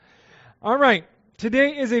All right,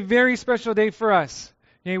 today is a very special day for us.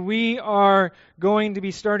 Okay, we are going to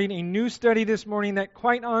be starting a new study this morning that,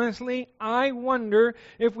 quite honestly, I wonder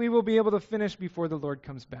if we will be able to finish before the Lord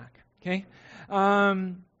comes back. Okay,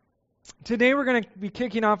 today we're going to be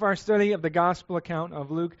kicking off our study of the Gospel account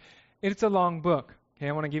of Luke. It's a long book. Okay,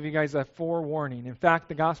 I want to give you guys a forewarning. In fact,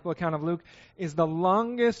 the Gospel account of Luke is the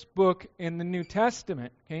longest book in the New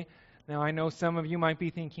Testament. Okay, now I know some of you might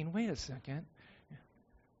be thinking, wait a second.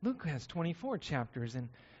 Luke has 24 chapters, and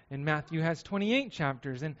Matthew has 28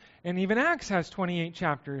 chapters, and even Acts has 28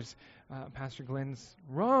 chapters. Pastor Glenn's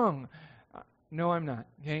wrong. No, I'm not.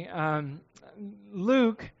 Okay,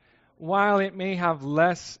 Luke, while it may have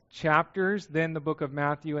less chapters than the book of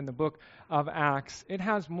Matthew and the book of Acts, it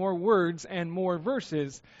has more words and more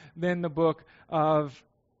verses than the book of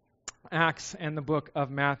Acts and the book of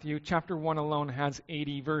Matthew. Chapter 1 alone has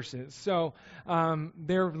 80 verses. So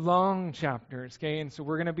they're long chapters, okay? And so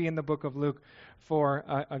we're going to be in the book of Luke for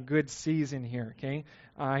a good season here, okay?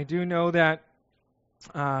 I do know that,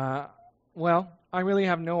 I really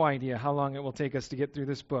have no idea how long it will take us to get through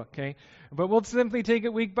this book, okay? But we'll simply take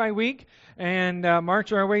it week by week and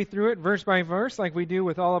march our way through it verse by verse like we do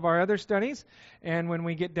with all of our other studies. And when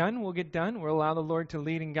we get done, we'll get done. We'll allow the Lord to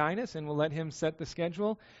lead and guide us, and we'll let Him set the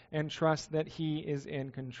schedule and trust that He is in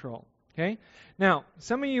control, okay? Now,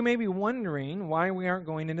 some of you may be wondering why we aren't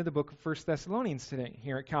going into the book of 1 Thessalonians today.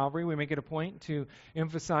 Here at Calvary, we make it a point to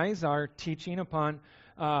emphasize our teaching upon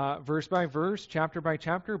verse by verse, chapter by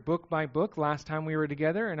chapter, book by book. Last time we were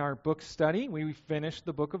together in our book study, we finished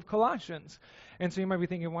the book of Colossians. And so you might be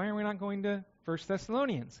thinking, why are we not going to 1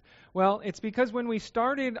 Thessalonians? Well, it's because when we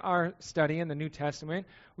started our study in the New Testament,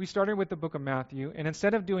 we started with the book of Matthew, and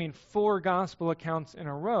instead of doing 4 gospel accounts in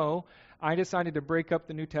a row, I decided to break up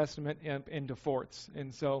the New Testament into fourths.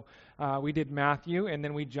 And so we did Matthew, and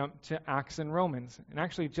then we jumped to Acts and Romans. And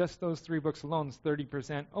actually, just those 3 books alone is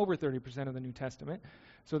over 30% of the New Testament.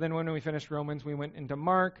 So then when we finished Romans, we went into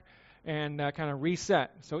Mark and kind of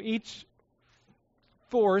reset. So each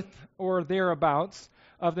fourth or thereabouts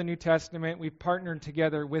of the New Testament, we partnered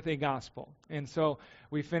together with a gospel. And so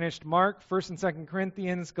we finished Mark, 1st and 2nd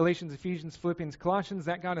Corinthians, Galatians, Ephesians, Philippians, Colossians.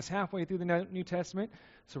 That got us halfway through the New Testament.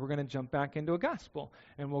 So we're going to jump back into a gospel.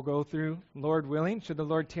 And we'll go through, Lord willing, should the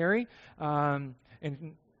Lord tarry,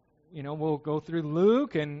 we'll go through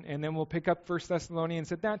Luke, and then we'll pick up 1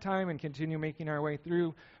 Thessalonians at that time and continue making our way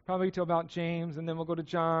through probably to about James, and then we'll go to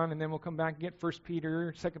John, and then we'll come back and get 1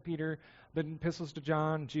 Peter, 2 Peter, the epistles to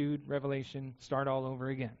John, Jude, Revelation, start all over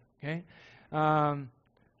again, okay?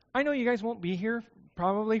 I know you guys won't be here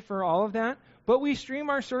probably for all of that, but we stream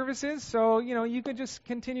our services, so, you could just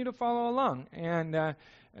continue to follow along and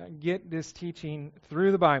get this teaching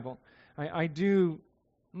through the Bible. I do...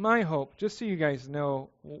 My hope, just so you guys know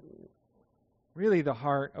really the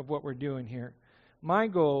heart of what we're doing here, my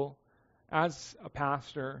goal as a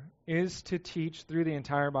pastor is to teach through the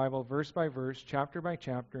entire Bible, verse by verse, chapter by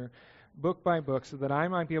chapter, book by book, so that I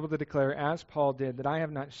might be able to declare, as Paul did, that I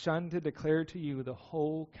have not shunned to declare to you the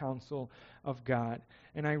whole counsel of God.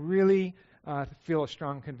 And I really feel a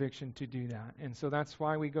strong conviction to do that. And so that's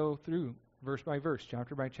why we go through verse by verse,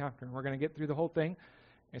 chapter by chapter. And we're going to get through the whole thing.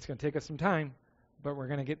 It's going to take us some time, but we're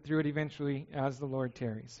going to get through it eventually as the Lord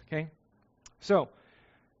tarries, okay? So,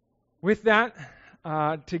 with that,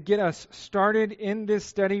 to get us started in this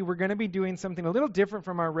study, we're going to be doing something a little different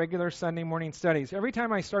from our regular Sunday morning studies. Every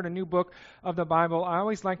time I start a new book of the Bible, I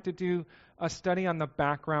always like to do a study on the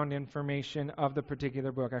background information of the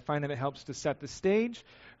particular book. I find that it helps to set the stage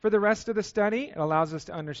for the rest of the study. It allows us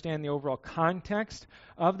to understand the overall context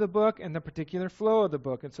of the book and the particular flow of the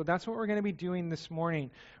book. And so that's what we're going to be doing this morning.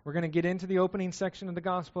 We're going to get into the opening section of the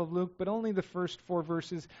Gospel of Luke, but only the first 4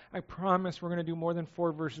 verses. I promise we're going to do more than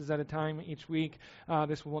 4 verses at a time each week.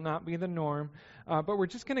 This will not be the norm. But we're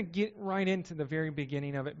just going to get right into the very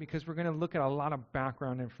beginning of it because we're going to look at a lot of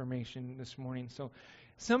background information this morning. So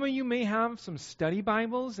some of you may have some study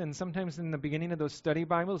Bibles, and sometimes in the beginning of those study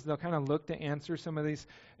Bibles, they'll kind of look to answer some of this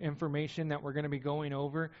information that we're going to be going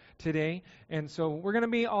over today. And so we're going to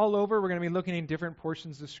be all over. We're going to be looking at different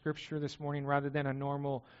portions of Scripture this morning rather than a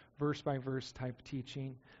normal verse-by-verse type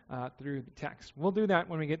teaching through the text. We'll do that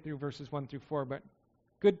when we get through verses 1 through 4, but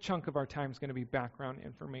good chunk of our time is going to be background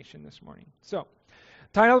information this morning. So,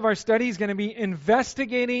 title of our study is going to be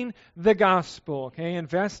Investigating the Gospel. Okay,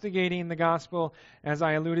 Investigating the Gospel. As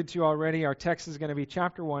I alluded to already, our text is going to be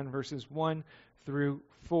chapter 1, verses 1 through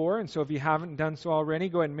 4. And so if you haven't done so already,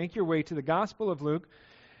 go ahead and make your way to the Gospel of Luke.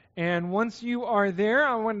 And once you are there,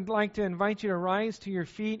 I would like to invite you to rise to your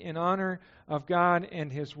feet in honor of God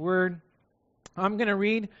and His Word. I'm going to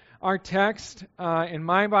read our text in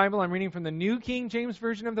my Bible. I'm reading from the New King James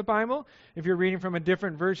Version of the Bible. If you're reading from a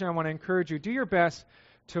different version, I want to encourage you, do your best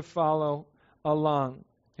to follow along.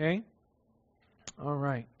 Okay? All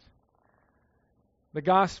right. The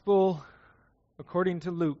Gospel according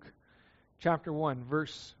to Luke, chapter 1,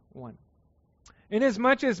 verse 1.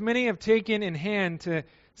 Inasmuch as many have taken in hand to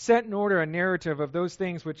set in order a narrative of those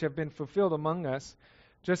things which have been fulfilled among us,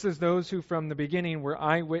 just as those who from the beginning were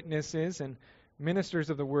eyewitnesses and ministers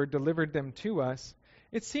of the word delivered them to us,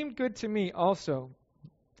 it seemed good to me also,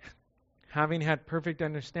 having had perfect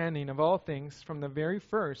understanding of all things from the very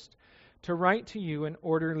first, to write to you an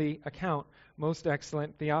orderly account, most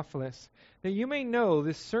excellent Theophilus, that you may know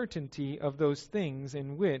the certainty of those things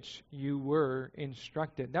in which you were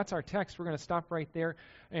instructed. That's our text. We're going to stop right there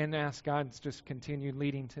and ask God to just continue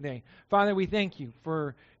leading today. Father, we thank you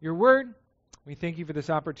for your word. We thank you for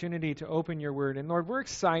this opportunity to open your word. And Lord, we're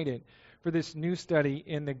excited for this new study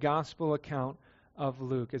in the gospel account of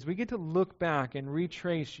Luke, as we get to look back and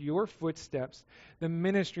retrace your footsteps, the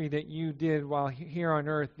ministry that you did while here on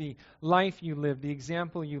earth, the life you lived, the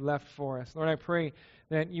example you left for us. Lord, I pray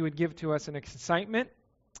that you would give to us an excitement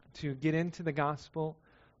to get into the gospel.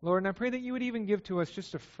 Lord, and I pray that you would even give to us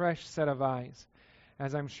just a fresh set of eyes,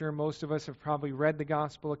 as I'm sure most of us have probably read the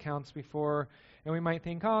gospel accounts before, and we might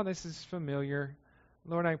think, oh, this is familiar.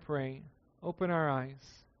 Lord, I pray, open our eyes.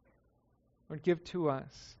 Lord, give to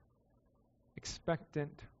us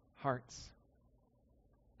expectant hearts,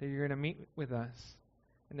 that you're going to meet with us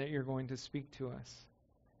and that you're going to speak to us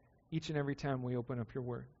each and every time we open up your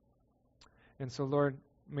word. And so, Lord,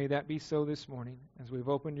 may that be so this morning. As we've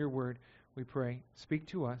opened your word, we pray, speak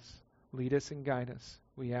to us, lead us and guide us.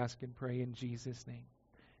 We ask and pray in Jesus' name.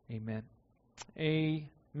 Amen.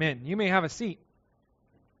 Amen. You may have a seat.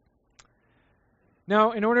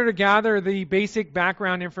 Now, in order to gather the basic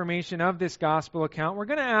background information of this gospel account, we're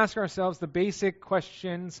going to ask ourselves the basic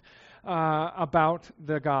questions about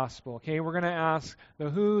the gospel. Okay, we're going to ask the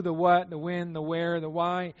who, the what, the when, the where, the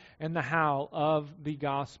why, and the how of the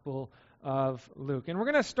gospel of Luke. And we're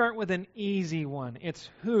going to start with an easy one. It's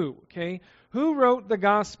who. Okay, who wrote the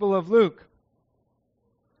gospel of Luke?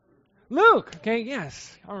 Luke. Okay,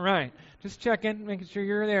 yes. All right. Just checking, making sure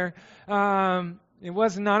you're there. It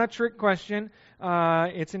was not a trick question.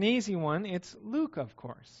 It's an easy one. It's Luke, of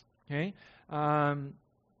course. Okay.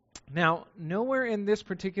 Now, nowhere in this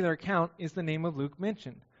particular account is the name of Luke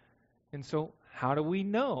mentioned. And so, how do we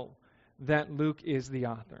know that Luke is the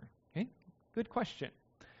author? Okay. Good question.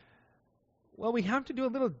 Well, we have to do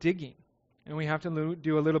a little digging. And we have to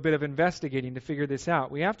do a little bit of investigating to figure this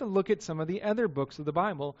out. We have to look at some of the other books of the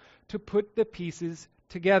Bible to put the pieces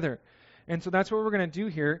together. And so that's what we're going to do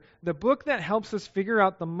here. The book that helps us figure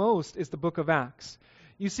out the most is the book of Acts.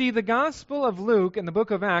 You see, the Gospel of Luke and the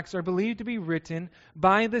book of Acts are believed to be written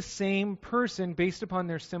by the same person based upon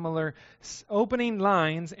their similar opening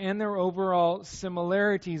lines and their overall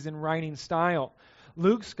similarities in writing style.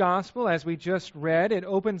 Luke's Gospel, as we just read, it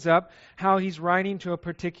opens up how he's writing to a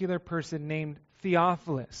particular person named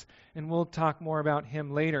Theophilus. And we'll talk more about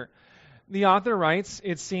him later. The author writes,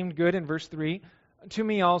 it seemed good in verse 3, to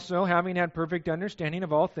me also, having had perfect understanding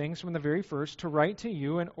of all things from the very first, to write to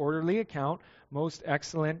you an orderly account, most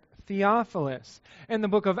excellent Theophilus. And the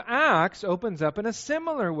book of Acts opens up in a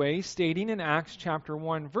similar way, stating in Acts chapter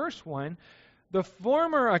 1, verse 1, the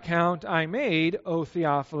former account I made, O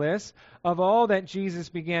Theophilus, of all that Jesus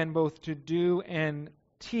began both to do and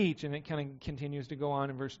teach. And it kind of continues to go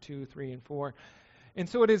on in verse 2, 3, and 4. And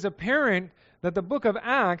so it is apparent that the book of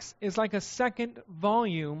Acts is like a second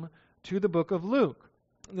volume to the book of Luke.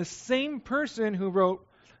 The same person who wrote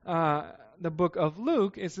the book of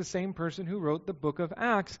Luke is the same person who wrote the book of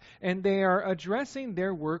Acts, and they are addressing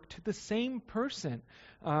their work to the same person.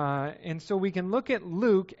 And so we can look at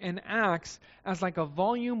Luke and Acts as like a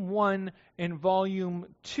volume 1 and volume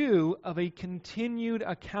 2 of a continued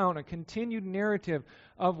account, a continued narrative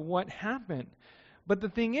of what happened. But the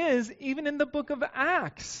thing is, even in the book of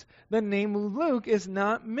Acts, the name Luke is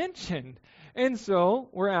not mentioned. And so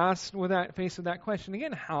we're asked faced with that question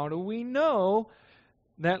again, how do we know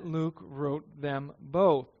that Luke wrote them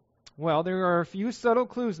both? Well, there are a few subtle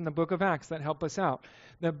clues in the book of Acts that help us out.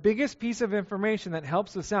 The biggest piece of information that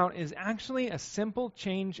helps us out is actually a simple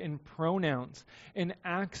change in pronouns in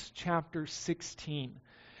Acts chapter 16.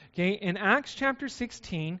 Okay, in Acts chapter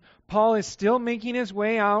 16, Paul is still making his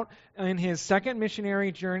way out in his second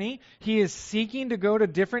missionary journey. He is seeking to go to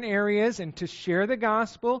different areas and to share the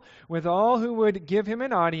gospel with all who would give him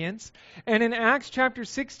an audience. And in Acts chapter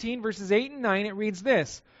 16, verses 8 and 9, it reads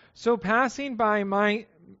this, so passing by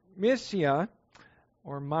Mysia,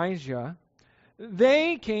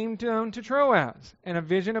 they came down to Troas, and a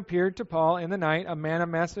vision appeared to Paul in the night. A man of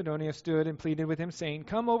Macedonia stood and pleaded with him, saying,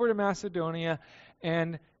 "Come over to Macedonia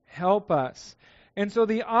and help us." And so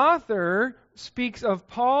the author speaks of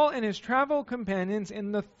Paul and his travel companions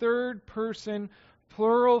in the third person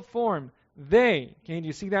plural form. They. Okay, do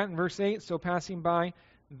you see that in verse 8? So passing by,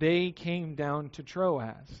 they came down to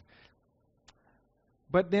Troas.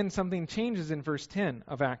 But then something changes in verse 10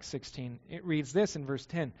 of Acts 16. It reads this in verse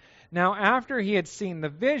 10. Now after he had seen the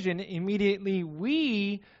vision, immediately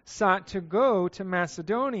we sought to go to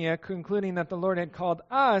Macedonia, concluding that the Lord had called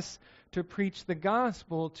us to preach the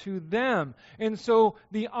gospel to them. And so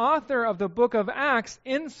the author of the book of Acts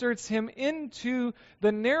inserts him into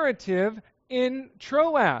the narrative in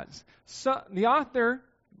Troas. So the author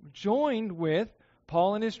joined with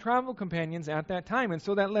Paul and his travel companions at that time. And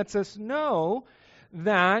so that lets us know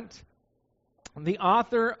that the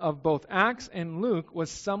author of both Acts and Luke was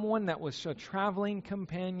someone that was a traveling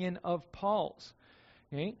companion of Paul's.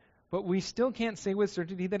 Okay? But we still can't say with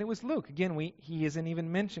certainty that it was Luke. Again, he isn't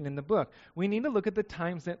even mentioned in the book. We need to look at the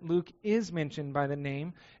times that Luke is mentioned by the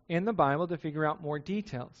name in the Bible to figure out more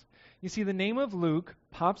details. You see, the name of Luke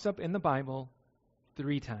pops up in the Bible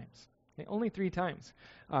 3 times. Okay? Only 3 times.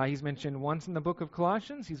 He's mentioned once in the book of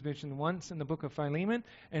Colossians, he's mentioned once in the book of Philemon,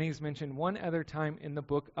 and he's mentioned one other time in the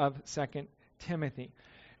book of 2 Timothy.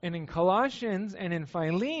 And in Colossians and in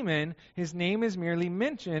Philemon, his name is merely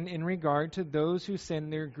mentioned in regard to those who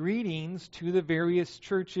send their greetings to the various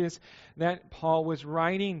churches that Paul was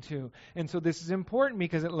writing to. And so this is important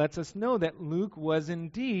because it lets us know that Luke was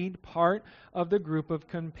indeed part of the group of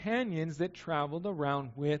companions that traveled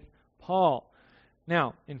around with Paul.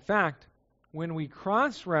 Now, in fact, when we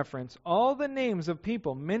cross-reference all the names of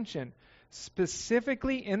people mentioned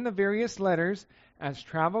specifically in the various letters as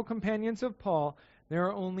travel companions of Paul, there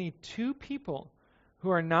are only 2 people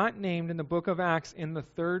who are not named in the book of Acts in the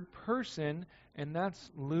third person, and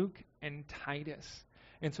that's Luke and Titus.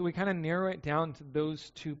 And so we kind of narrow it down to those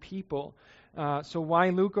 2 people. So why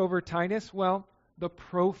Luke over Titus? Well, the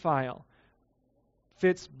profile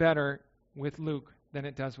fits better with Luke than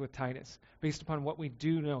it does with Titus, based upon what we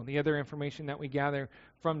do know, the other information that we gather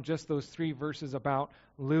from just those 3 verses about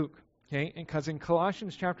Luke. Okay, and because in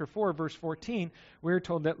Colossians chapter 4, verse 14, we're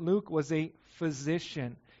told that Luke was a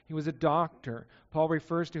physician. He was a doctor. Paul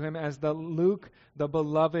refers to him as the Luke, the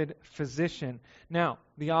beloved physician. Now,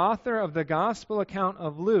 the author of the gospel account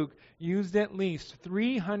of Luke used at least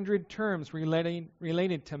 300 terms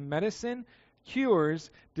related to medicine,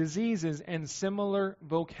 cures, diseases, and similar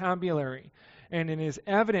vocabulary. And it is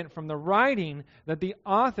evident from the writing that the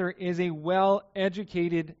author is a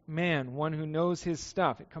well-educated man, one who knows his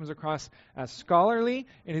stuff. It comes across as scholarly.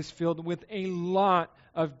 It is filled with a lot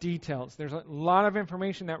of details. There's a lot of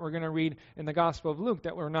information that we're going to read in the Gospel of Luke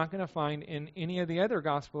that we're not going to find in any of the other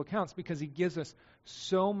Gospel accounts because he gives us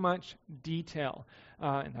so much detail.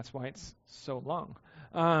 And that's why it's so long.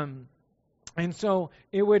 And so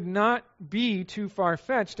it would not be too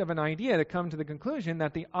far-fetched of an idea to come to the conclusion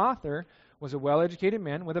that the author was a well-educated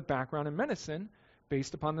man with a background in medicine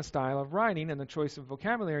based upon the style of writing and the choice of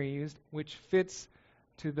vocabulary used, which fits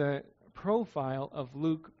to the profile of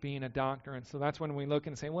Luke being a doctor. And so that's when we look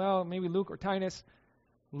and say, well, maybe Luke or Titus.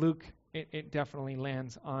 Luke, it definitely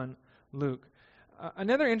lands on Luke.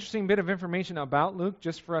 Another interesting bit of information about Luke,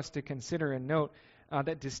 just for us to consider and note,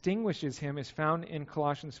 that distinguishes him is found in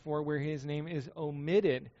Colossians 4, where his name is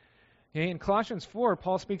omitted. Okay, in Colossians 4,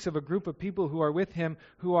 Paul speaks of a group of people who are with him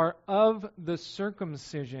who are of the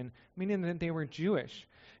circumcision, meaning that they were Jewish.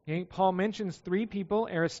 Okay, Paul mentions 3 people,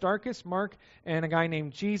 Aristarchus, Mark, and a guy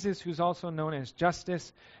named Jesus, who's also known as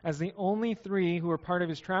Justus, as the only 3 who were part of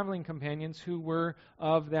his traveling companions who were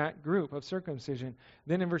of that group of circumcision.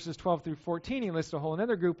 Then in verses 12 through 14, he lists a whole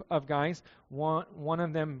other group of guys, one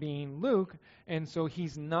of them being Luke, and so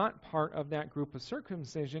he's not part of that group of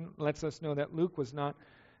circumcision. Lets us know that Luke was not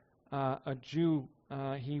a Jew,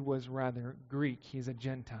 he was rather Greek. He's a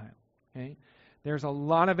Gentile. Okay? There's a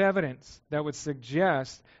lot of evidence that would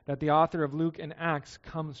suggest that the author of Luke and Acts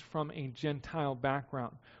comes from a Gentile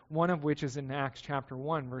background, one of which is in Acts chapter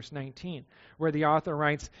 1, verse 19, where the author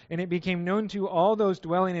writes, "And it became known to all those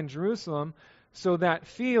dwelling in Jerusalem, so that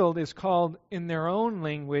field is called in their own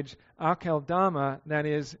language Akeldama, that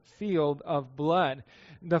is, field of blood."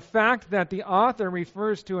 The fact that the author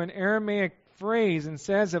refers to an Aramaic phrase and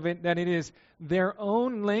says of it that it is their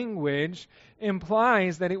own language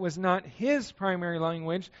implies that it was not his primary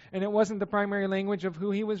language and it wasn't the primary language of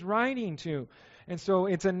who he was writing to. And so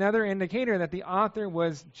it's another indicator that the author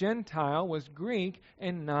was Gentile, was Greek,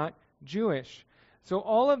 and not Jewish. So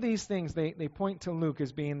all of these things, they point to Luke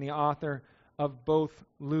as being the author of both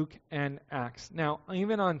Luke and Acts. Now,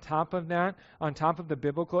 even on top of that, on top of the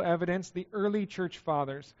biblical evidence, the early church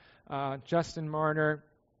fathers, Justin Martyr,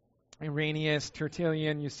 Irenaeus,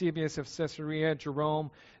 Tertullian, Eusebius of Caesarea,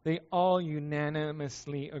 Jerome, they all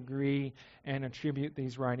unanimously agree and attribute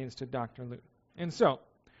these writings to Dr. Luke. And so,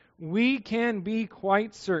 we can be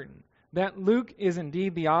quite certain that Luke is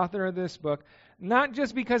indeed the author of this book, not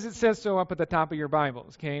just because it says so up at the top of your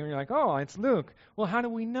Bibles, okay? And you're like, oh, it's Luke. Well, how do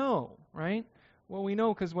we know, right? Well, we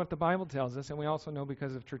know because what the Bible tells us, and we also know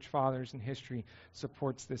because of church fathers and history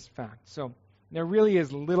supports this fact. So there really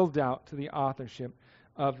is little doubt to the authorship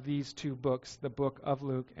of these two books, the book of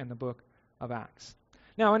Luke and the book of Acts.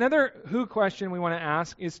 Now, another who question we want to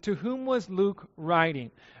ask is, to whom was Luke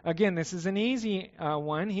writing? Again, this is an easy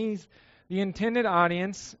one. The intended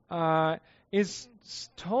audience is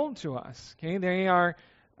told to us. Okay,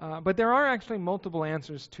 but there are actually multiple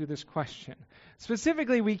answers to this question.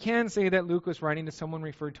 Specifically, we can say that Luke was writing to someone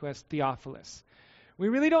referred to as Theophilus. We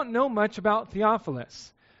really don't know much about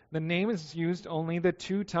Theophilus. The name is used only the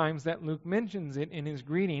 2 times that Luke mentions it in his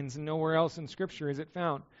greetings, and nowhere else in Scripture is it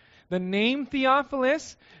found. The name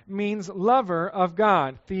Theophilus means lover of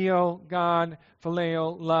God. Theo, God,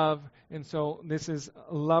 phileo, love. And so this is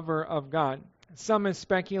lover of God. Some have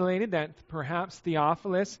speculated that perhaps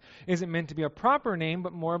Theophilus isn't meant to be a proper name,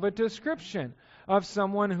 but more of a description of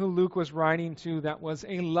someone who Luke was writing to that was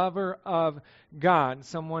a lover of God,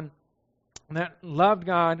 someone that loved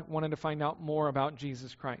God, wanted to find out more about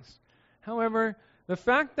Jesus Christ. However, the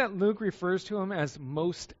fact that Luke refers to him as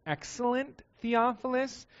most excellent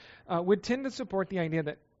Theophilus would tend to support the idea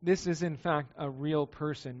that this is in fact a real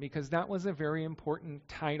person, because that was a very important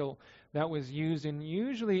title that was used, and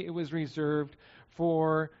usually it was reserved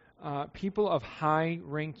for people of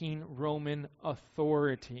high-ranking Roman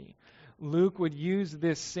authority. Luke would use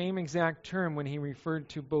this same exact term when he referred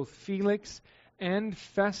to both Felix and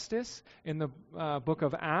Festus in the book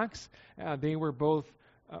of Acts. They were both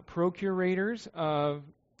procurators of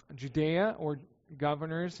Judea, or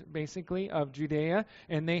governors, basically, of Judea,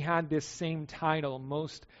 and they had this same title,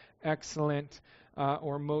 most excellent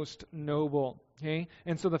or most noble. Okay?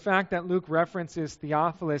 And so the fact that Luke references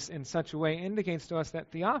Theophilus in such a way indicates to us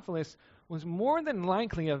that Theophilus was more than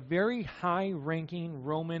likely a very high-ranking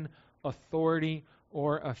Roman authority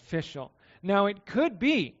or official. Now, it could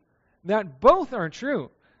be that both are true,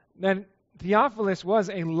 that Theophilus was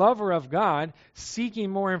a lover of God, seeking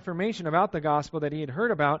more information about the gospel that he had heard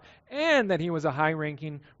about, and that he was a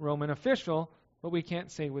high-ranking Roman official, but we can't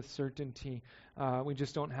say with certainty. We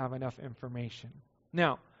just don't have enough information.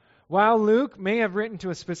 Now, while Luke may have written to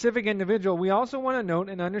a specific individual, we also want to note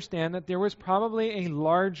and understand that there was probably a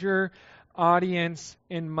larger audience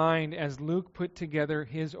in mind as Luke put together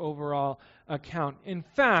his overall account. In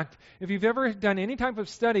fact, if you've ever done any type of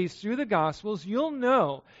studies through the Gospels, you'll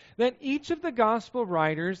know that each of the Gospel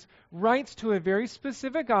writers writes to a very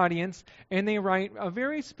specific audience, and they write a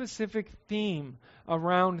very specific theme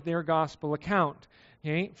around their Gospel account.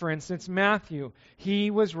 Okay? For instance, Matthew, he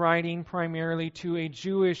was writing primarily to a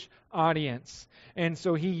Jewish audience, and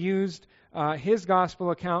so he used his gospel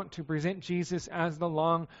account to present Jesus as the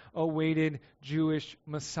long-awaited Jewish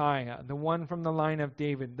Messiah, the one from the line of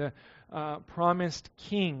David, the promised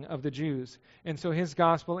king of the Jews. And so his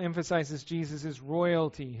gospel emphasizes Jesus'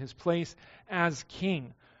 royalty, his place as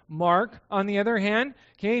king. Mark, on the other hand,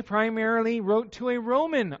 primarily wrote to a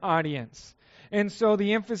Roman audience. And so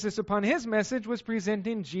the emphasis upon his message was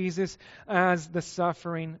presenting Jesus as the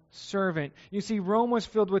suffering servant. You see, Rome was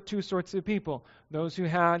filled with 2 sorts of people, those who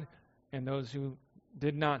had and those who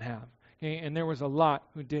did not have. Okay? And there was a lot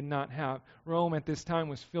who did not have. Rome at this time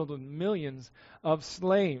was filled with millions of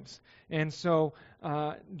slaves. And so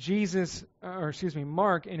Mark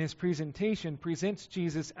in his presentation presents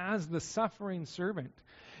Jesus as the suffering servant.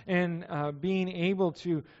 And being able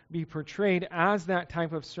to be portrayed as that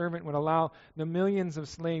type of servant would allow the millions of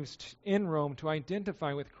slaves in Rome to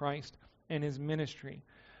identify with Christ and his ministry.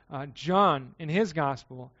 John, in his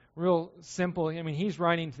gospel, real simple. I mean, he's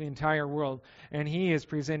writing to the entire world, and he is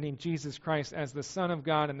presenting Jesus Christ as the Son of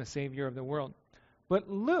God and the Savior of the world. But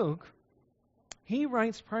Luke, he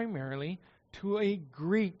writes primarily to a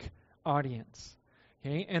Greek audience.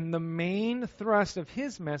 Okay? And the main thrust of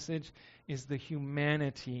his message is the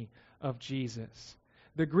humanity of Jesus.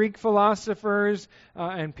 The Greek philosophers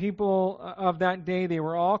and people of that day, they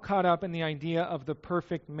were all caught up in the idea of the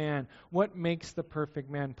perfect man. What makes the perfect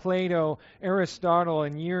man? Plato, Aristotle,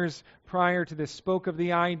 and years prior to this spoke of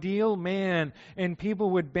the ideal man, and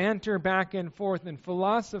people would banter back and forth and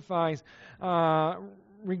philosophize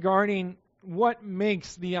regarding what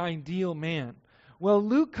makes the ideal man. Well,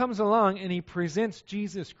 Luke comes along and he presents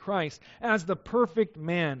Jesus Christ as the perfect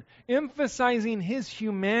man, emphasizing his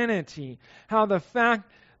humanity, how the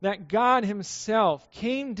fact that God himself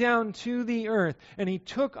came down to the earth and he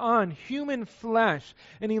took on human flesh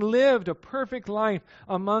and he lived a perfect life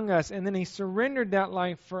among us, and then he surrendered that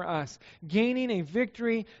life for us, gaining a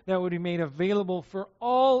victory that would be made available for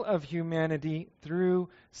all of humanity through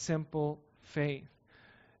simple faith.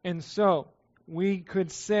 And so we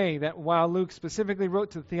could say that while Luke specifically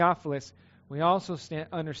wrote to Theophilus, we also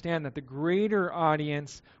understand that the greater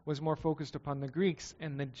audience was more focused upon the Greeks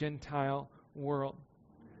and the Gentile world.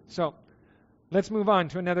 So, let's move on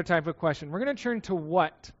to another type of question. We're going to turn to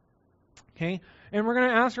what? Okay? And we're going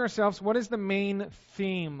to ask ourselves, what is the main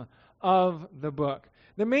theme of the book?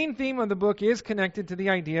 The main theme of the book is connected to the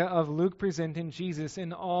idea of Luke presenting Jesus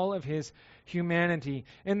in all of his humanity.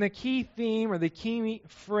 And the key theme or the key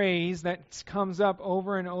phrase that comes up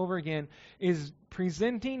over and over again is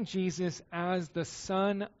presenting Jesus as the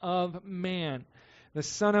Son of Man. The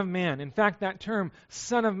Son of Man. In fact, that term,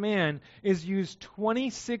 Son of Man, is used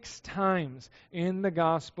 26 times in the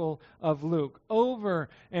Gospel of Luke. Over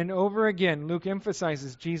and over again, Luke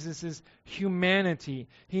emphasizes Jesus' humanity.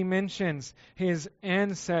 He mentions his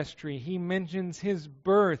ancestry. He mentions his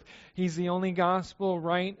birth. He's the only Gospel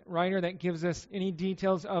writer that gives us any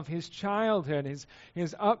details of his childhood,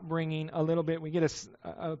 his upbringing a little bit. We get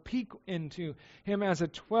a peek into him as a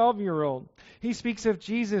 12-year-old. He speaks of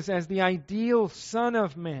Jesus as the ideal Son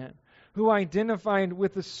of Man, who identified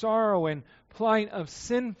with the sorrow and plight of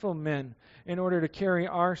sinful men in order to carry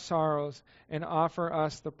our sorrows and offer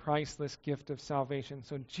us the priceless gift of salvation.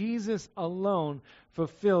 So Jesus alone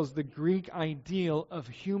fulfills the Greek ideal of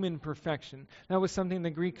human perfection. That was something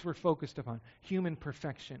the Greeks were focused upon, human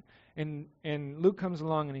perfection. And Luke comes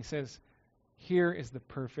along and he says, here is the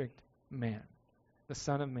perfect man, the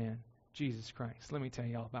Son of Man, Jesus Christ. Let me tell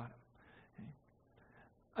you all about him.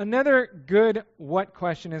 Another good what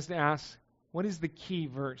question is to ask, what is the key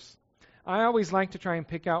verse? I always like to try and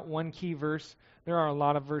pick out one key verse. There are a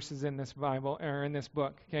lot of verses in this Bible or in this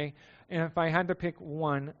book, okay? And if I had to pick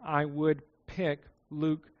one, I would pick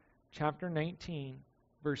Luke chapter 19,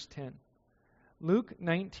 verse 10. Luke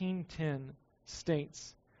 19:10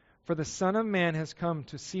 states, "For the Son of Man has come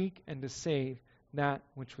to seek and to save that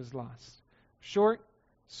which was lost." Short,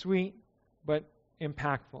 sweet, but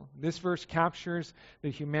impactful. This verse captures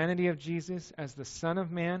the humanity of Jesus as the Son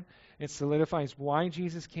of Man. It solidifies why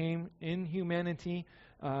Jesus came in humanity,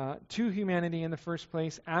 to humanity in the first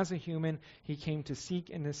place. As a human, he came to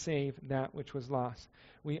seek and to save that which was lost.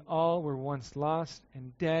 We all were once lost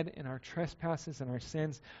and dead in our trespasses and our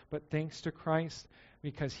sins, but thanks to Christ,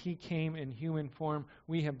 because he came in human form,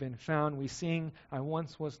 we have been found. We sing, I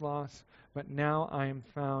once was lost, but now I am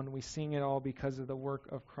found. We sing it all because of the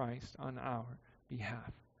work of Christ on our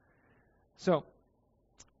behalf. So,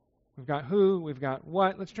 we've got who, we've got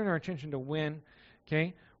what. Let's turn our attention to when.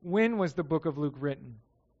 Okay, when was the book of Luke written?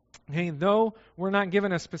 Okay, though we're not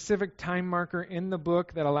given a specific time marker in the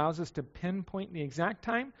book that allows us to pinpoint the exact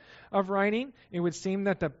time of writing, it would seem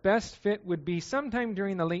that the best fit would be sometime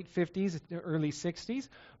during the late 50s, early 60s.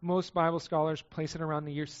 Most Bible scholars place it around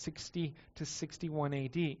the year 60 to 61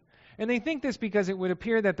 AD. And they think this because it would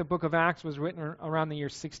appear that the book of Acts was written around the year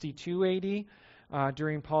 62 AD.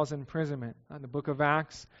 During Paul's imprisonment. The book of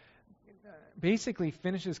Acts basically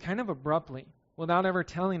finishes kind of abruptly without ever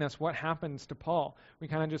telling us what happens to Paul. We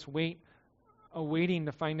kind of just awaiting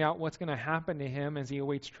to find out what's going to happen to him as he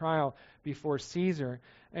awaits trial before Caesar.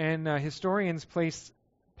 And historians place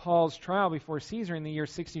Paul's trial before Caesar in the year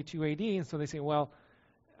 62 AD, and so they say, well,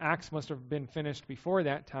 Acts must have been finished before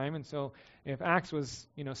that time, and so if Acts was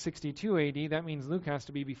 62 AD, that means Luke has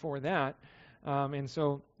to be before that. And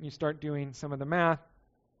so you start doing some of the math,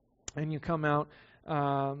 and you come out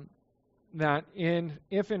that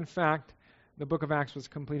if in fact the book of Acts was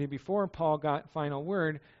completed before Paul got final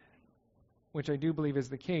word, which I do believe is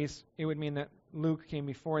the case, it would mean that Luke came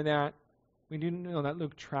before that. We do know that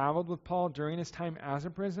Luke traveled with Paul during his time as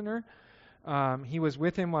a prisoner. He was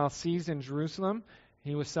with him while seized in Jerusalem.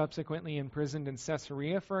 He was subsequently imprisoned in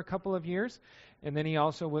Caesarea for a couple of years, and then he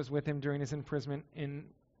also was with him during his imprisonment in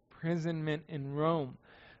Rome.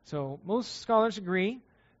 So most scholars agree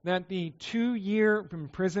that the 2-year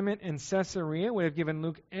imprisonment in Caesarea would have given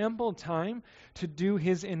Luke ample time to do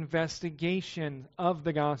his investigation of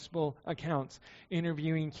the gospel accounts,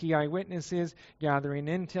 interviewing key eyewitnesses, gathering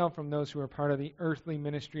intel from those who were part of the earthly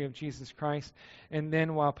ministry of Jesus Christ. And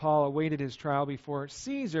then while Paul awaited his trial before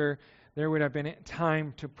Caesar, there would have been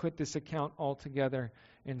time to put this account all together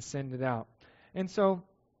and send it out. And so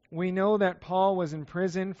we know that Paul was in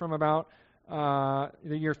prison from about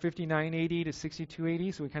the year 59 AD to 62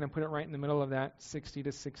 AD, so we kind of put it right in the middle of that. 60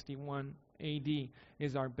 to 61 AD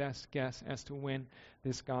is our best guess as to when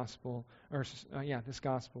this gospel, this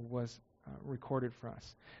gospel was recorded for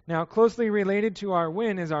us. Now, closely related to our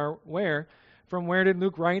when is our where. From where did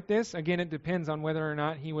Luke write this? Again, it depends on whether or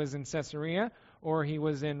not he was in Caesarea or he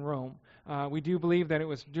was in Rome. We do believe that it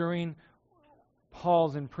was during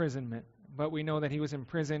Paul's imprisonment, but we know that he was in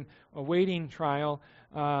prison awaiting trial.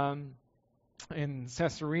 In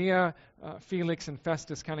Caesarea, Felix and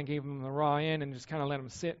Festus kind of gave him the raw end and just kind of let him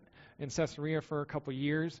sit in Caesarea for a couple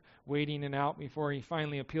years, waiting it out before he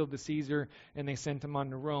finally appealed to Caesar, and they sent him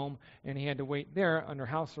on to Rome, and he had to wait there under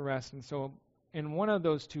house arrest. And so in one of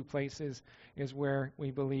those two places is where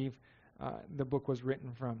we believe the book was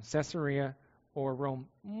written from, Caesarea or Rome.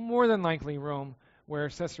 More than likely Rome, where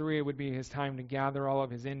Caesarea would be his time to gather all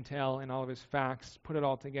of his intel and all of his facts, put it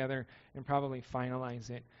all together, and probably finalize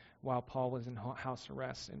it while Paul was in house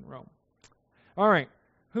arrest in Rome. All right.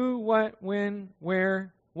 Who, what, when,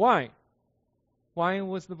 where, why? Why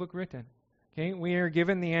was the book written? Okay, we are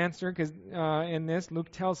given the answer because in this,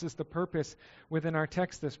 Luke tells us the purpose within our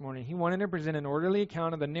text this morning. He wanted to present an orderly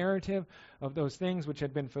account of the narrative of those things which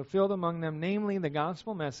had been fulfilled among them, namely the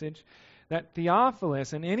gospel message, that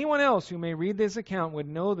Theophilus and anyone else who may read this account would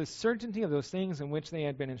know the certainty of those things in which they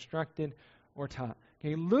had been instructed or taught.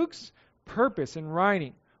 Okay, Luke's purpose in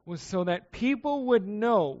writing was so that people would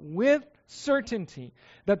know with certainty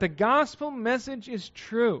that the gospel message is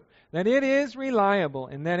true, that it is reliable,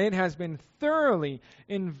 and that it has been thoroughly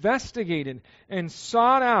investigated and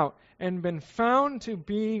sought out and been found to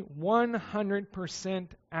be 100%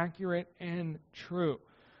 accurate and true.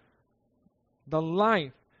 The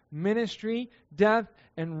life, ministry, death,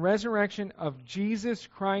 and resurrection of Jesus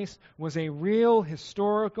Christ was a real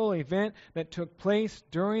historical event that took place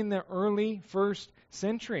during the early first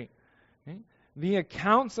century. Okay? The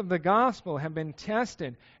accounts of the gospel have been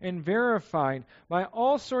tested and verified by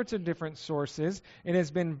all sorts of different sources. It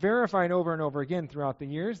has been verified over and over again throughout the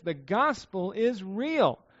years. The gospel is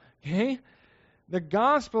real. Okay? The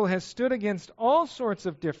gospel has stood against all sorts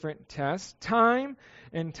of different tests, time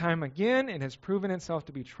and time again. It has proven itself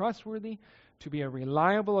to be trustworthy, to be a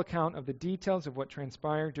reliable account of the details of what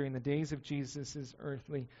transpired during the days of Jesus'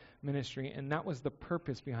 earthly ministry. And that was the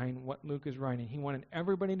purpose behind what Luke is writing. He wanted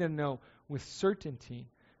everybody to know with certainty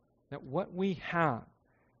that what we have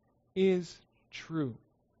is true.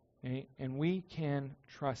 Okay? And we can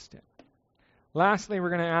trust it. Lastly, we're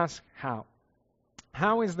going to ask how.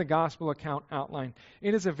 How is the gospel account outlined?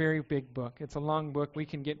 It is a very big book. It's a long book. We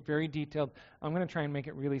can get very detailed. I'm going to try and make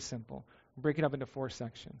it really simple. Break it up into 4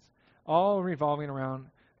 sections, all revolving around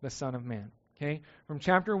the Son of Man. Okay? From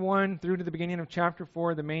chapter 1 through to the beginning of chapter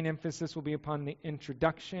 4, the main emphasis will be upon the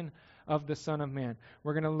introduction of the Son of Man.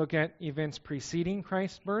 We're going to look at events preceding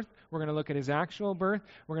Christ's birth. We're going to look at his actual birth.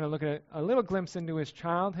 We're going to look at a little glimpse into his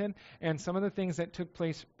childhood and some of the things that took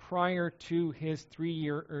place prior to his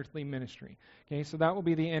 3-year earthly ministry. Okay, so that will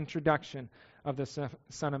be the introduction of the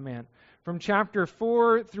Son of Man. From chapter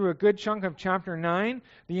 4 through a good chunk of chapter 9,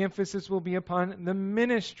 the emphasis will be upon the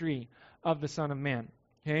ministry of the Son of Man.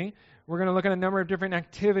 Okay? We're going to look at a number of different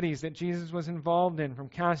activities that Jesus was involved in, from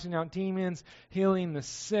casting out demons, healing the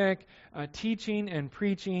sick, teaching and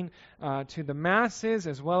preaching to the masses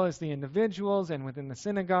as well as the individuals and within the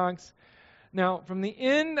synagogues. Now, from the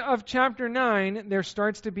end of chapter 9, there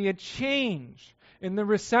starts to be a change in the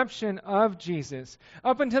reception of Jesus.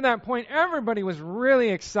 Up until that point, everybody was really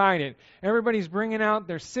excited. Everybody's bringing out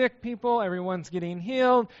their sick people. Everyone's getting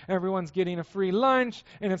healed. Everyone's getting a free lunch.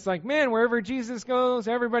 And it's like, man, wherever Jesus goes,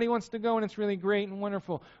 everybody wants to go, and it's really great and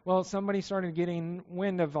wonderful. Well, somebody started getting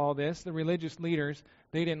wind of all this. The religious leaders,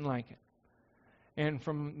 they didn't like it. And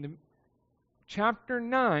from the chapter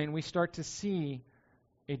 9, we start to see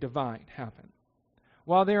a divide happen.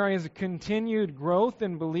 While there is a continued growth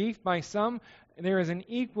in belief by some, there is an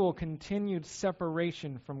equal continued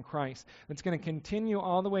separation from Christ that's going to continue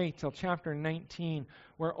all the way till chapter 19,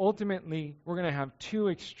 where ultimately we're going to have 2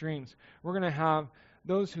 extremes. We're going to have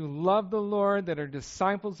those who love the Lord, that are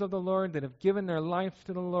disciples of the Lord, that have given their life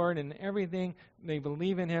to the Lord and everything, they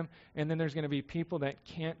believe in Him. And then there's going to be people that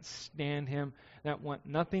can't stand Him, that want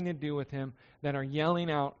nothing to do with Him, that are yelling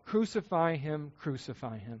out, crucify Him,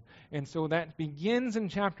 crucify Him. And so that begins in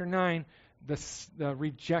chapter 9, the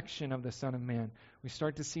rejection of the Son of Man. We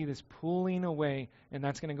start to see this pulling away, and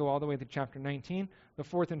that's going to go all the way to chapter 19. The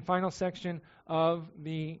 4th and final section of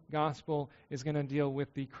the gospel is going to deal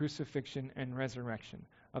with the crucifixion and resurrection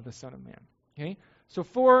of the Son of Man. Okay? So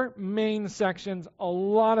 4 main sections, a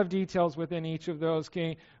lot of details within each of those.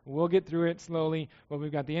 Okay, we'll get through it slowly, but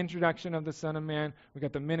we've got the introduction of the Son of Man, we've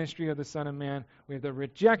got the ministry of the Son of Man, we have the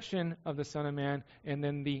rejection of the Son of Man, and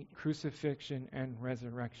then the crucifixion and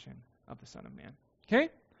resurrection of the Son of Man. Okay,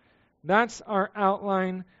 that's our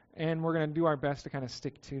outline, and we're going to do our best to kind of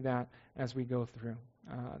stick to that as we go through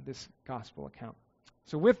this gospel account.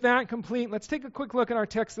 So with that complete, let's take a quick look at our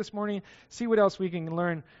text this morning, see what else we can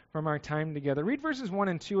learn from our time together. Read verses 1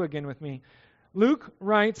 and 2 again with me. Luke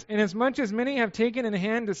writes, "Inasmuch as many have taken in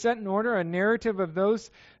hand to set in order a narrative of those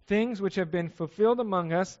things which have been fulfilled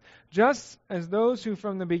among us, just as those who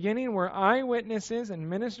from the beginning were eyewitnesses and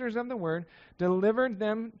ministers of the word delivered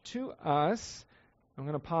them to us." I'm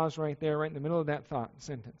going to pause right there, right in the middle of that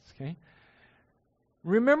sentence, okay?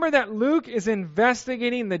 Remember that Luke is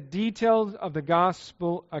investigating the details of the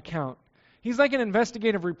gospel account. He's like an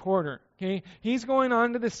investigative reporter. Okay? He's going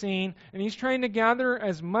onto the scene and he's trying to gather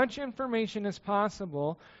as much information as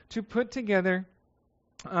possible to put together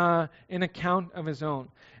an account of his own.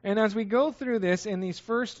 And as we go through this in these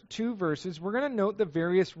first 2 verses, we're going to note the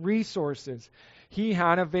various resources he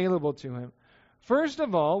had available to him. First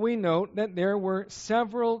of all, we note that there were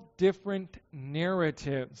several different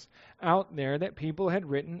narratives out there that people had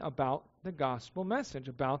written about the gospel message,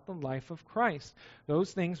 about the life of Christ,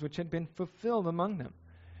 those things which had been fulfilled among them.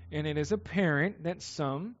 And it is apparent that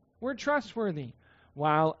some were trustworthy,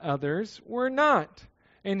 while others were not.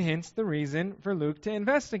 And hence the reason for Luke to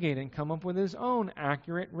investigate and come up with his own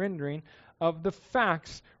accurate rendering of the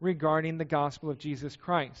facts regarding the gospel of Jesus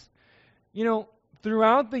Christ. You know,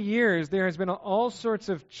 throughout the years, there has been all sorts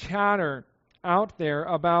of chatter out there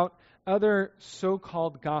about other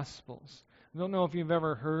so-called gospels. I don't know if you've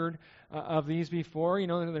ever heard of these before. You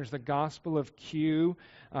know, there's the Gospel of Q,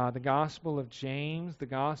 the Gospel of James, the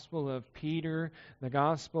Gospel of Peter, the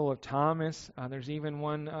Gospel of Thomas. There's even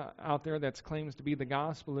one out there that claims to be the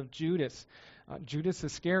Gospel of Judas. Judas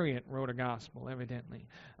Iscariot wrote a gospel, evidently.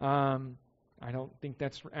 I don't think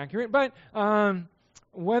that's accurate, but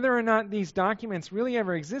whether or not these documents really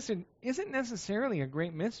ever existed isn't necessarily a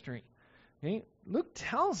great mystery. Okay? Luke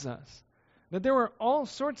tells us that there were all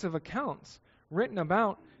sorts of accounts written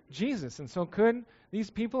about Jesus. And so could these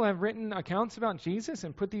people have written accounts about Jesus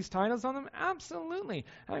and put these titles on them? Absolutely.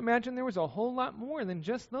 I imagine there was a whole lot more than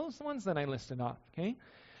just those ones that I listed off. Okay?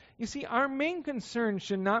 You see, our main concern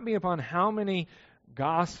should not be upon how many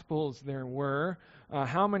gospels there were,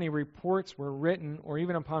 how many reports were written, or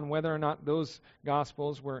even upon whether or not those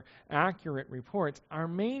gospels were accurate reports. Our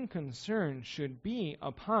main concern should be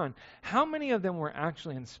upon how many of them were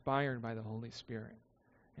actually inspired by the Holy Spirit.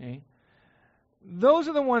 Okay? Those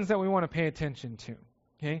are the ones that we want to pay attention to.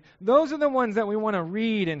 Okay? Those are the ones that we want to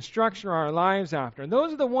read and structure our lives after.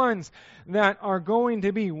 Those are the ones that are going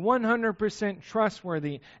to be 100%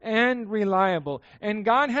 trustworthy and reliable. And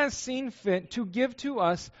God has seen fit to give to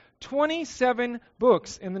us 27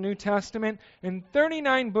 books in the New Testament and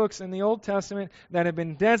 39 books in the Old Testament that have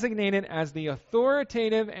been designated as the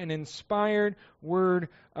authoritative and inspired Word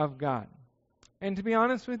of God. And to be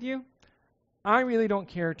honest with you, I really don't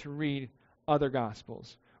care to read other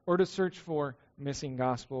Gospels or to search for missing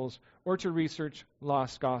Gospels or to research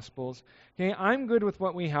lost Gospels. Okay, I'm good with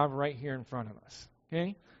what we have right here in front of us.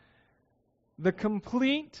 Okay, the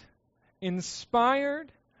complete,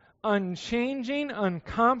 inspired, unchanging,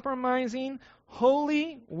 uncompromising,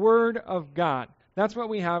 holy Word of God. That's what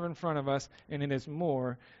we have in front of us, and it is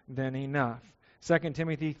more than enough. 2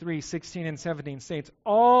 Timothy 3:16 and 17 states,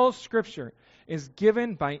 all Scripture is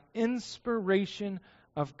given by inspiration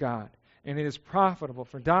of God, and it is profitable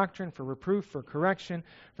for doctrine, for reproof, for correction,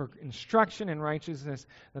 for instruction in righteousness,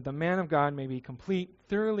 that the man of God may be complete,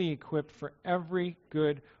 thoroughly equipped for every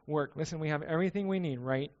good work. Listen, we have everything we need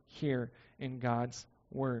right here in God's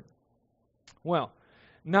Word. Well,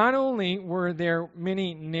 not only were there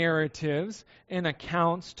many narratives and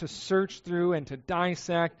accounts to search through and to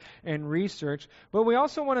dissect and research, but we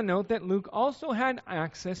also want to note that Luke also had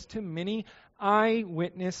access to many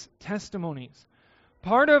eyewitness testimonies.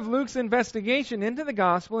 Part of Luke's investigation into the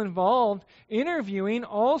gospel involved interviewing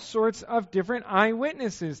all sorts of different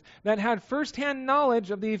eyewitnesses that had firsthand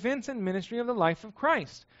knowledge of the events and ministry of the life of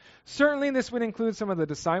Christ. Certainly this would include some of the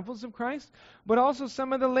disciples of Christ, but also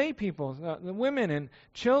some of the lay people, the women and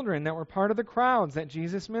children that were part of the crowds that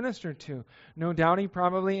Jesus ministered to. No doubt he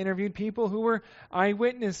probably interviewed people who were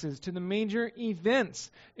eyewitnesses to the major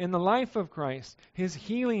events in the life of Christ, his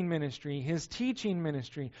healing ministry, his teaching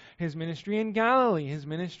ministry, his ministry in Galilee, his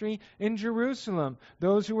ministry in Jerusalem,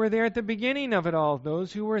 those who were there at the beginning of it all,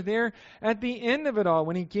 those who were there at the end of it all,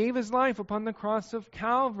 when he gave his life upon the cross of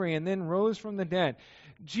Calvary and then rose from the dead.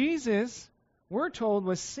 Jesus we're told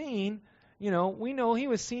was seen. We know he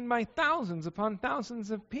was seen by thousands upon thousands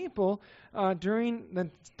of people during the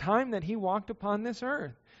time that he walked upon this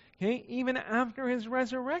earth. Okay, even after his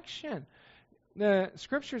resurrection, the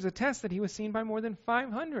scriptures attest that he was seen by more than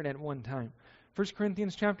 500 at one time. 1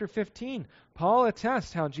 Corinthians chapter 15, Paul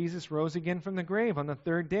attests how Jesus rose again from the grave on the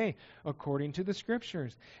third day, according to the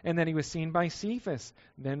scriptures, and that he was seen by Cephas,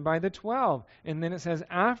 then by the 12. And then it says,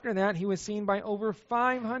 after that he was seen by over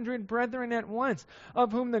 500 brethren at once,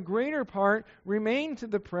 of whom the greater part remain to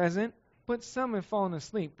the present, but some have fallen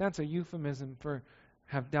asleep. That's a euphemism for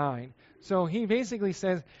have died. So he basically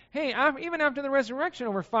says, hey, even after the resurrection,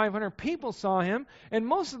 over 500 people saw him, and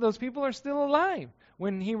most of those people are still alive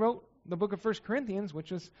when he wrote the book of 1 Corinthians,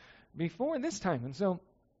 which was before this time. And so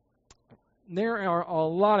there are a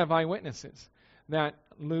lot of eyewitnesses that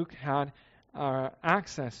Luke had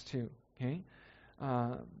access to. Okay,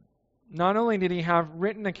 not only did he have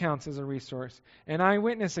written accounts as a resource, and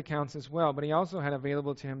eyewitness accounts as well, but he also had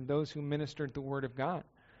available to him those who ministered the Word of God,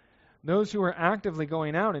 those who were actively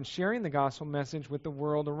going out and sharing the gospel message with the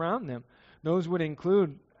world around them. Those would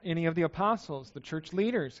include any of the apostles, the church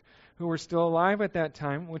leaders who were still alive at that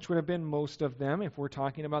time, which would have been most of them if we're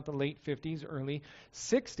talking about the late 50s, early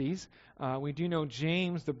 60s. We do know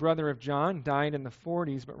James, the brother of John, died in the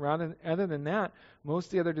 40s, but other than that, most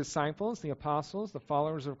of the other disciples, the apostles, the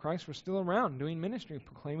followers of Christ were still around doing ministry,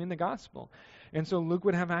 proclaiming the gospel. And so Luke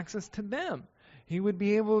would have access to them. He would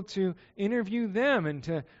be able to interview them and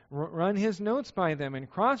to run his notes by them and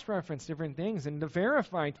cross-reference different things and to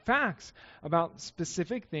verify facts about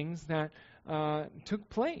specific things that took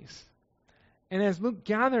place. And as Luke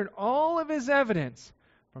gathered all of his evidence,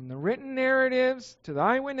 from the written narratives to the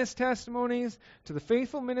eyewitness testimonies to the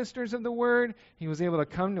faithful ministers of the Word, he was able to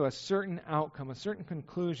come to a certain outcome, a certain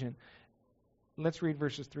conclusion. Let's read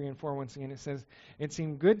verses 3 and 4 once again. It says, "It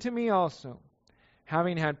seemed good to me also,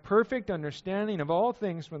 having had perfect understanding of all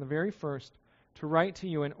things from the very first, to write to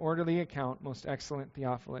you an orderly account, most excellent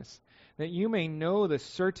Theophilus, that you may know the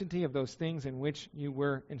certainty of those things in which you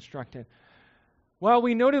were instructed." Well,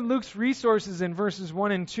 we noted Luke's resources in verses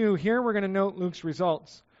 1 and 2. Here we're going to note Luke's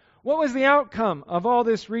results. What was the outcome of all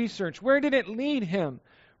this research? Where did it lead him?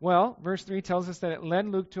 Well, verse 3 tells us that it led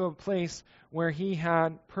Luke to a place where he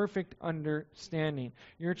had perfect understanding.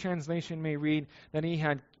 Your translation may read that he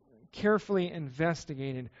had carefully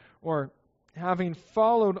investigated, or having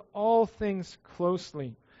followed all things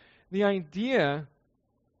closely. The idea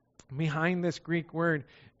behind this Greek word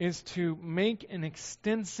is to make an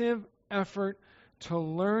extensive effort to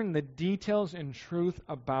learn the details and truth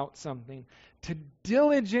about something, to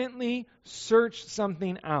diligently search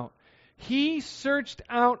something out. He searched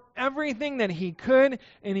out everything that he could,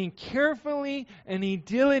 and he carefully and he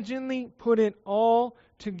diligently put it all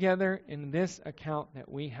together in this account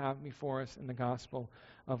that we have before us in the Gospel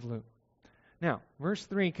of Luke. Now, verse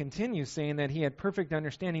 3 continues saying that he had perfect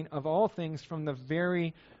understanding of all things from the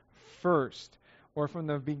very first, or from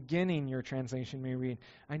the beginning, your translation may read.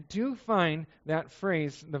 I do find that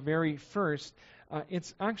phrase, the very first,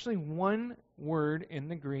 it's actually one word in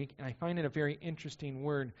the Greek, and I find it a very interesting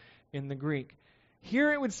word in the Greek.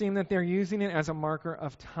 Here it would seem that they're using it as a marker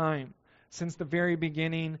of time. Since the very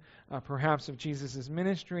beginning, perhaps of Jesus'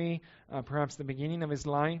 ministry, perhaps the beginning of his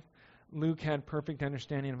life, Luke had perfect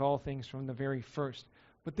understanding of all things from the very first.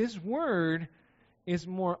 But this word is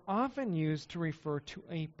more often used to refer to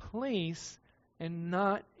a place and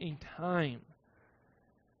not a time.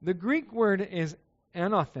 The Greek word is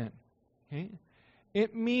anothen. Okay?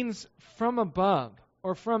 It means from above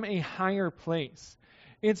or from a higher place.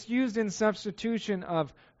 It's used in substitution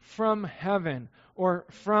of from heaven or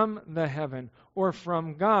from the heaven or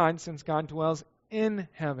from God, since God dwells in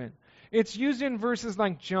heaven. It's used in verses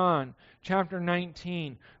like John chapter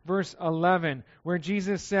 19, verse 11, where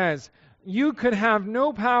Jesus says, "You could have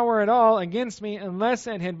no power at all against me unless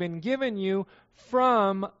it had been given you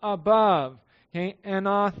from above." Okay,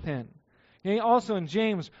 anothen. Okay, also in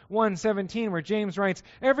James 1:17, where James writes,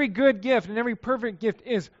 "Every good gift and every perfect gift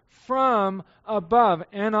is from above,"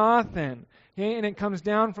 anothen. Okay, and it comes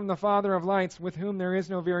down from the Father of lights, with whom there is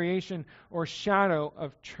no variation or shadow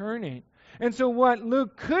of turning. And so what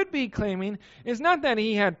Luke could be claiming is not that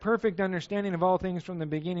he had perfect understanding of all things from the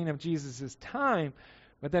beginning of Jesus' time,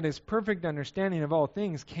 but that his perfect understanding of all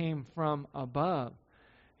things came from above.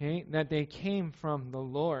 Okay? That they came from the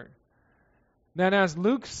Lord. That as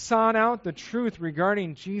Luke sought out the truth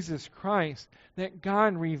regarding Jesus Christ, that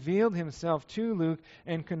God revealed himself to Luke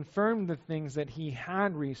and confirmed the things that he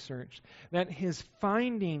had researched. That his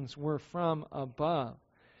findings were from above.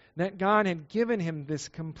 that God had given him this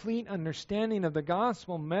complete understanding of the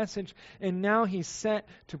gospel message, and now he's set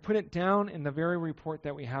to put it down in the very report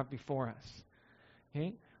that we have before us.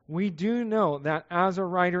 Okay? We do know that as a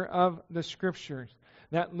writer of the Scriptures,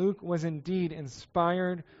 that Luke was indeed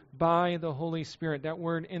inspired by the Holy Spirit. That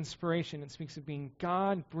word inspiration, it speaks of being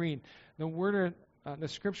God-breathed. The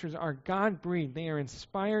Scriptures are God-breathed. They are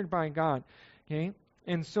inspired by God. Okay?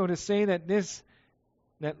 And so to say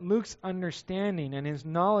that Luke's understanding and his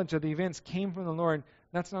knowledge of the events came from the Lord,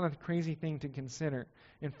 that's not a crazy thing to consider.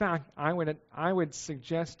 In fact, I would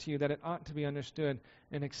suggest to you that it ought to be understood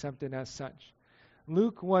and accepted as such.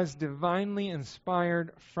 Luke was divinely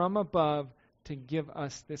inspired from above to give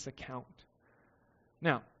us this account.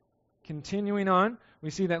 Now, continuing on,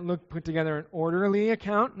 we see that Luke put together an orderly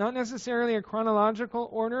account, not necessarily a chronological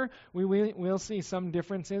order. We'll see some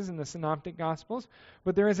differences in the Synoptic Gospels,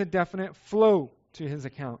 but there is a definite flow to his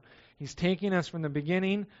account. He's taking us from the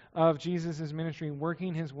beginning of Jesus' ministry,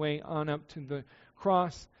 working his way on up to the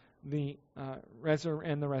cross, and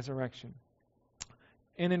the resurrection.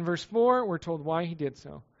 And in verse 4, we're told why he did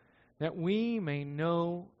so. That we may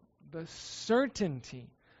know the certainty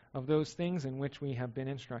of those things in which we have been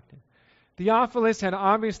instructed. Theophilus had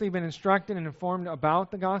obviously been instructed and informed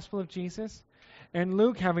about the gospel of Jesus. And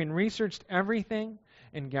Luke, having researched everything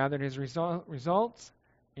and gathered his results,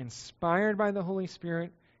 inspired by the Holy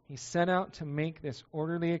Spirit, he set out to make this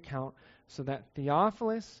orderly account so that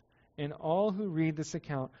Theophilus and all who read this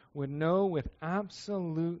account would know with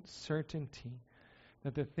absolute certainty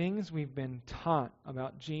that the things we've been taught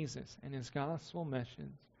about Jesus and his gospel message,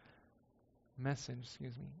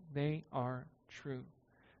 they are true.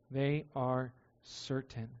 They are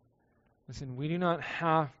certain. Listen, we do not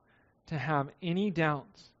have to have any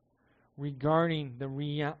doubts regarding the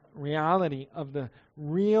reality of the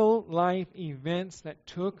real life events that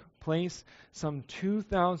took place some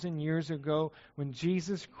 2,000 years ago when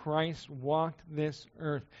Jesus Christ walked this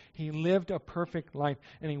earth. He lived a perfect life,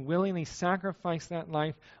 and he willingly sacrificed that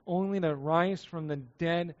life only to rise from the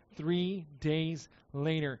dead 3 days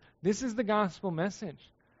later. This is the gospel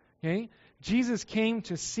message. Okay? Jesus came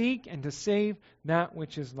to seek and to save that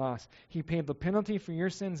which is lost. He paid the penalty for your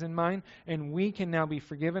sins and mine, and we can now be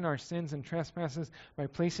forgiven our sins and trespasses by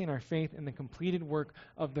placing our faith in the completed work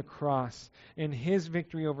of the cross, in his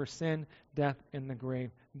victory over sin, death, and the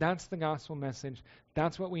grave. That's the gospel message.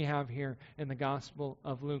 That's what we have here in the Gospel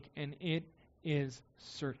of Luke, and it is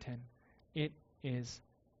certain. It is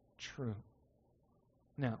true.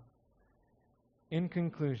 Now, in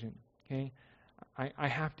conclusion, okay, I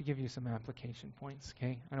have to give you some application points,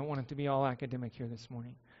 okay? I don't want it to be all academic here this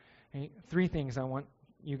morning. Okay? 3 things I want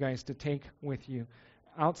you guys to take with you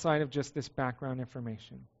outside of just this background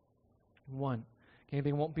information. 1, okay,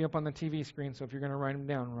 they won't be up on the TV screen, so if you're going to write them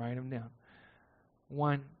down, write them down.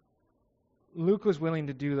 1, Luke was willing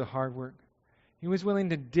to do the hard work. He was willing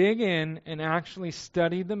to dig in and actually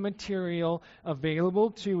study the material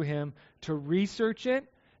available to him, to research it,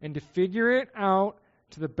 and to figure it out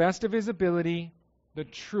to the best of his ability, the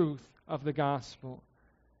truth of the gospel.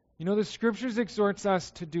 You know, the Scriptures exhorts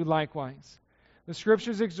us to do likewise. The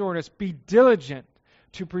Scriptures exhort us, be diligent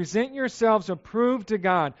to present yourselves approved to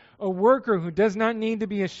God, a worker who does not need to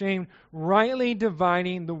be ashamed, rightly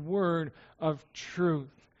dividing the word of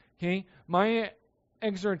truth. Okay? My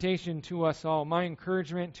exhortation to us all, my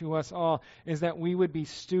encouragement to us all, is that we would be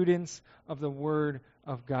students of the Word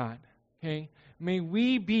of God. Okay? May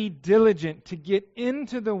we be diligent to get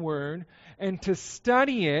into the Word and to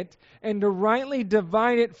study it and to rightly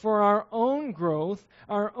divide it for our own growth,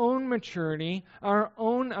 our own maturity, our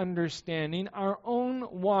own understanding, our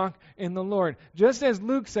own walk in the Lord. Just as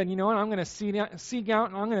Luke said, you know what, I'm going to seek out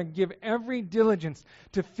and I'm going to give every diligence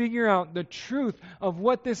to figure out the truth of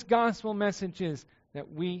what this gospel message is,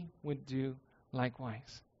 that we would do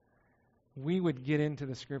likewise. We would get into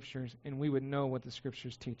the Scriptures and we would know what the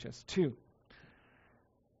Scriptures teach us. 2,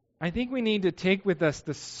 I think we need to take with us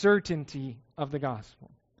the certainty of the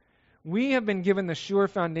gospel. We have been given the sure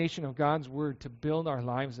foundation of God's Word to build our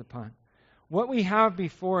lives upon. What we have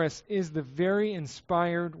before us is the very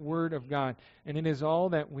inspired Word of God, and it is all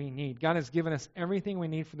that we need. God has given us everything we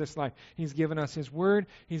need for this life. He's given us His Word,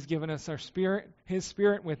 He's given us our Spirit, His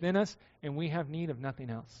Spirit within us, and we have need of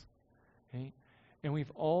nothing else. Okay? And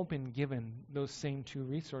we've all been given those same 2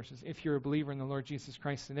 resources. If you're a believer in the Lord Jesus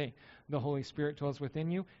Christ today, the Holy Spirit dwells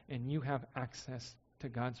within you, and you have access to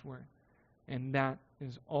God's Word. And that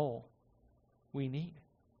is all we need.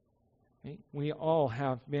 Okay? We all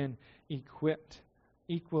have been equipped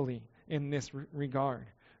equally in this regard.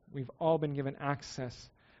 We've all been given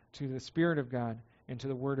access to the Spirit of God and to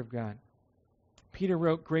the Word of God. Peter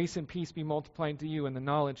wrote, "Grace and peace be multiplied to you in the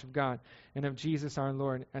knowledge of God and of Jesus our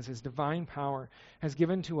Lord, as his divine power has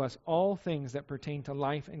given to us all things that pertain to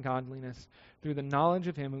life and godliness, through the knowledge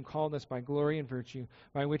of him who called us by glory and virtue,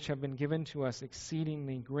 by which have been given to us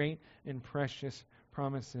exceedingly great and precious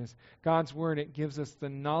promises." God's word, it gives us the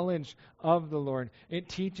knowledge of the Lord. It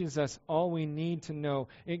teaches us all we need to know.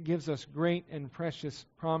 It gives us great and precious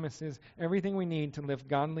promises. Everything we need to live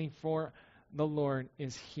godly for the Lord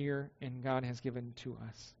is here, and God has given to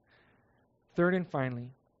us. Third and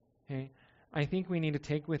finally, okay, I think we need to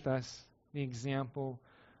take with us the example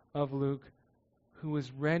of Luke, who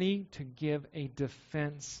was ready to give a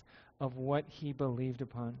defense of what he believed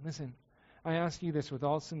upon. Listen, I ask you this with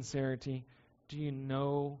all sincerity. Do you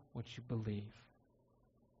know what you believe?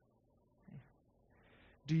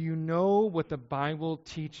 Do you know what the Bible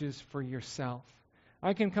teaches for yourself?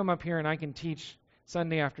 I can come up here and I can teach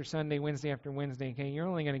Sunday after Sunday, Wednesday after Wednesday. Okay, you're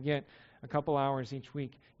only going to get a couple hours each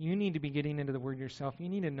week. You need to be getting into the Word yourself. You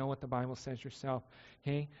need to know what the Bible says yourself.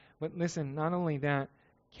 Okay, but listen, not only that,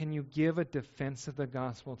 can you give a defense of the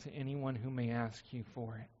gospel to anyone who may ask you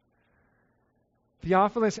for it?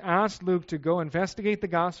 Theophilus asked Luke to go investigate the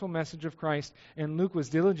gospel message of Christ, and Luke was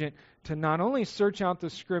diligent to not only search out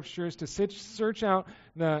the scriptures, to search out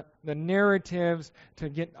the narratives, to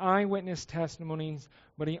get eyewitness testimonies,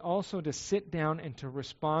 but he also to sit down and to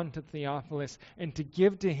respond to Theophilus and to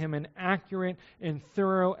give to him an accurate and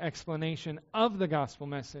thorough explanation of the gospel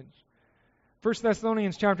message. 1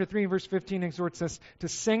 Thessalonians chapter 3, verse 15 exhorts us to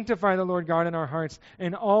sanctify the Lord God in our hearts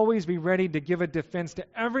and always be ready to give a defense to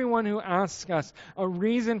everyone who asks us a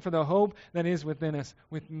reason for the hope that is within us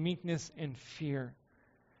with meekness and fear.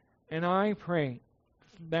 And I pray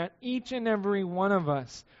that each and every one of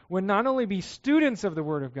us would not only be students of the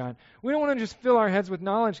Word of God. We don't want to just fill our heads with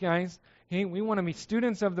knowledge, guys. Okay? We want to be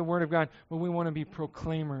students of the Word of God, but we want to be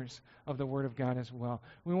proclaimers of the Word of God as well.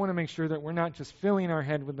 We want to make sure that we're not just filling our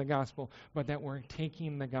head with the gospel, but that we're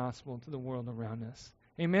taking the gospel to the world around us.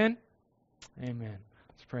 Amen? Amen.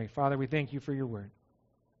 Let's pray. Father, we thank you for your Word.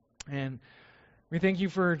 And we thank you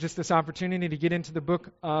for just this opportunity to get into the book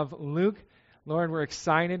of Luke. Lord, we're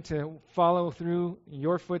excited to follow through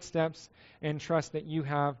your footsteps and trust that you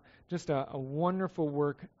have just a wonderful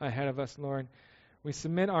work ahead of us, Lord. We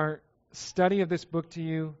submit our study of this book to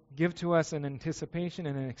you. Give to us an anticipation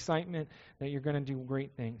and an excitement that you're going to do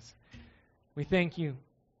great things. We thank you,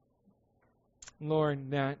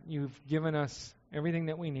 Lord, that you've given us everything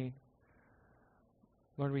that we need.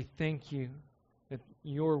 Lord, we thank you that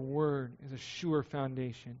your word is a sure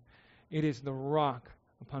foundation. It is the rock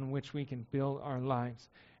upon which we can build our lives.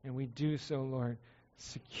 And we do so, Lord,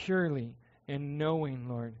 securely and knowing,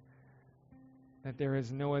 Lord, that there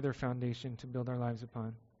is no other foundation to build our lives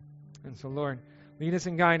upon. And so, Lord, lead us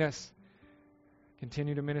and guide us.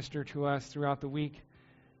 Continue to minister to us throughout the week.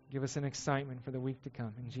 Give us an excitement for the week to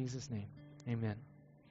come. In Jesus' name, amen.